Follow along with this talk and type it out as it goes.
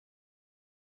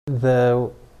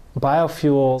the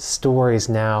biofuel stories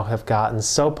now have gotten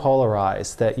so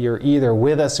polarized that you're either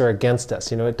with us or against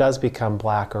us. It does become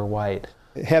black or white.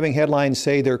 Having headlines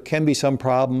say there can be some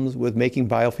problems with making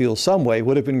biofuels some way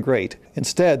would have been great.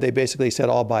 Instead, they basically said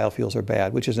all biofuels are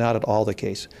bad, which is not at all the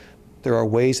case. There are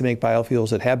ways to make biofuels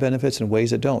that have benefits and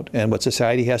ways that don't. And what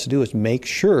society has to do is make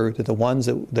sure that the ones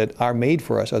that are made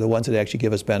for us are the ones that actually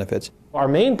give us benefits. Our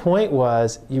main point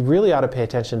was you really ought to pay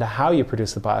attention to how you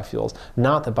produce the biofuels,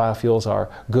 not that biofuels are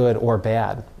good or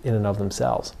bad in and of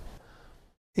themselves.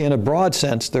 In a broad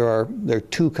sense, there are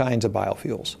two kinds of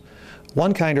biofuels.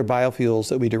 One kind are biofuels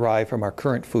that we derive from our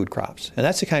current food crops, and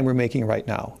that's the kind we're making right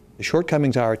now. The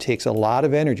shortcomings are it takes a lot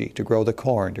of energy to grow the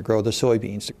corn, to grow the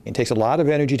soybeans. It takes a lot of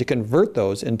energy to convert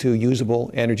those into usable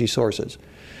energy sources.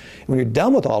 And when you're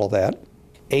done with all of that,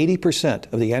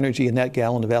 80% of the energy in that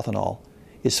gallon of ethanol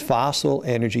is fossil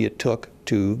energy it took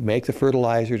to make the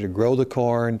fertilizer, to grow the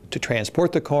corn, to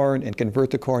transport the corn, and convert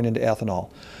the corn into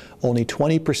ethanol. Only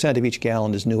 20% of each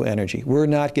gallon is new energy. We're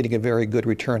not getting a very good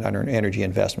return on our energy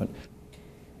investment.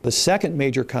 The second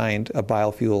major kind of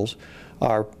biofuels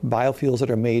are biofuels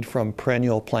that are made from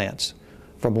perennial plants,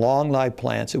 from long-lived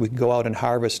plants that we can go out and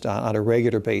harvest on a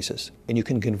regular basis. And you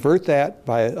can convert that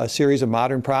by a series of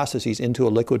modern processes into a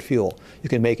liquid fuel. You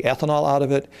can make ethanol out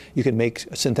of it. You can make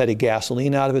synthetic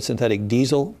gasoline out of it, synthetic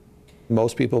diesel.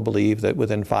 Most people believe that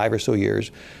within 5 or so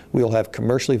years, we'll have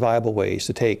commercially viable ways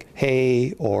to take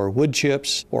hay or wood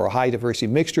chips or a high-diversity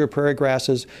mixture of prairie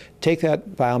grasses, take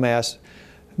that biomass,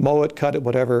 mow it, cut it,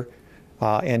 whatever,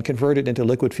 and convert it into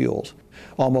liquid fuels.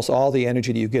 Almost all the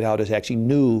energy that you get out is actually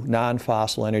new,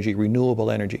 non-fossil energy, renewable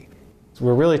energy.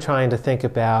 We're really trying to think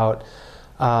about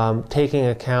taking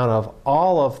account of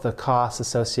all of the costs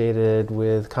associated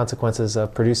with consequences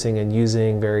of producing and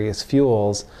using various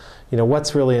fuels.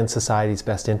 What's really in society's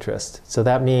best interest. So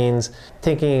that means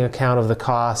taking account of the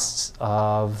costs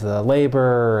of the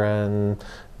labor and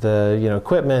the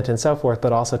equipment and so forth,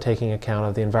 but also taking account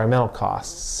of the environmental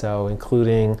costs. So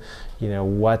including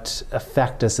what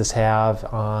effect does this have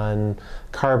on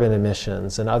carbon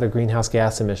emissions and other greenhouse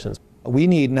gas emissions. We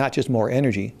need not just more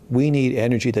energy, we need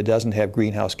energy that doesn't have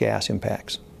greenhouse gas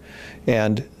impacts.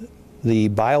 And the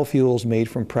biofuels made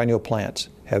from perennial plants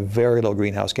have very low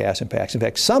greenhouse gas impacts. In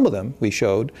fact, some of them, we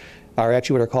showed, are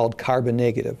actually what are called carbon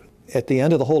negative. At the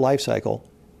end of the whole life cycle,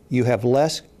 you have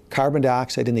less carbon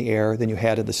dioxide in the air than you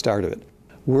had at the start of it.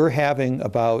 We're having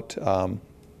about,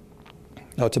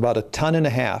 it's about 1.5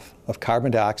 tons of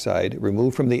carbon dioxide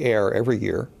removed from the air every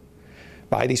year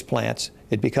by these plants.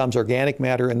 It becomes organic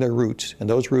matter in their roots, and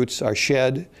those roots are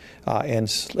shed, and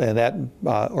that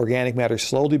organic matter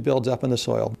slowly builds up in the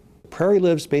soil. Prairie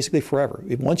lives basically forever.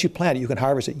 Once you plant it, you can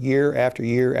harvest it year after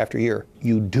year after year.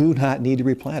 You do not need to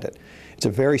replant it. It's a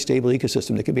very stable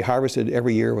ecosystem that can be harvested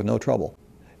every year with no trouble.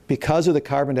 Because of the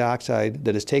carbon dioxide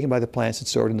that is taken by the plants and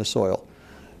stored in the soil,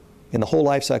 in the whole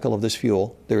life cycle of this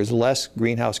fuel, there is less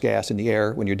greenhouse gas in the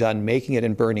air when you're done making it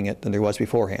and burning it than there was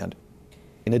beforehand.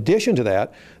 In addition to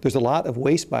that, there's a lot of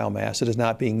waste biomass that is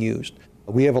not being used.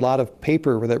 We have a lot of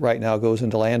paper that right now goes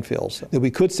into landfills that we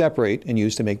could separate and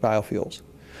use to make biofuels.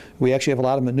 We actually have a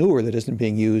lot of manure that isn't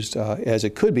being used as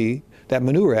it could be. That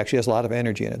manure actually has a lot of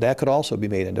energy in it. That could also be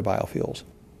made into biofuels.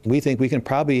 We think we can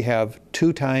probably have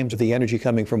 2 times the energy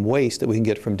coming from waste that we can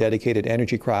get from dedicated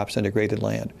energy crops and degraded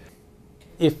land.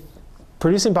 If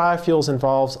producing biofuels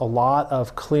involves a lot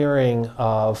of clearing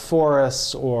of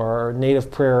forests or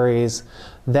native prairies,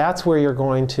 that's where you're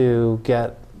going to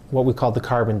get what we call the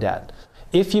carbon debt.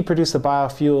 If you produce the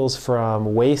biofuels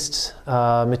from waste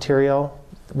material,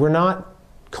 we're not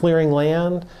clearing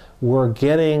land, we're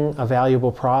getting a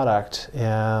valuable product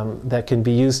that can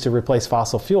be used to replace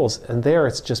fossil fuels, and there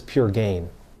it's just pure gain.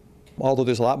 Although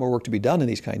there's a lot more work to be done in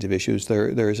these kinds of issues,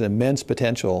 there's immense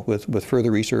potential with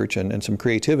further research and some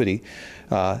creativity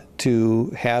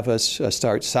to have us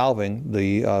start solving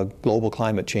the global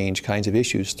climate change kinds of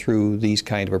issues through these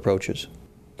kind of approaches.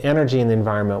 Energy and the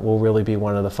environment will really be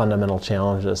one of the fundamental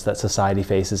challenges that society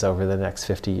faces over the next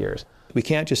 50 years. We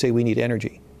can't just say we need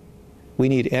energy. We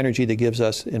need energy that gives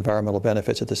us environmental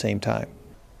benefits at the same time.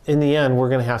 In the end, we're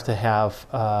going to have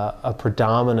a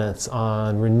predominance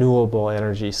on renewable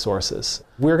energy sources.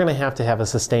 We're going to have a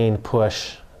sustained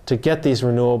push to get these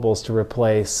renewables to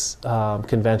replace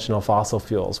conventional fossil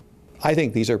fuels. I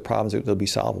think these are problems that will be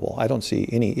solvable. I don't see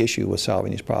any issue with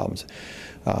solving these problems.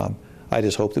 I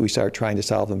just hope that we start trying to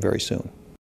solve them very soon.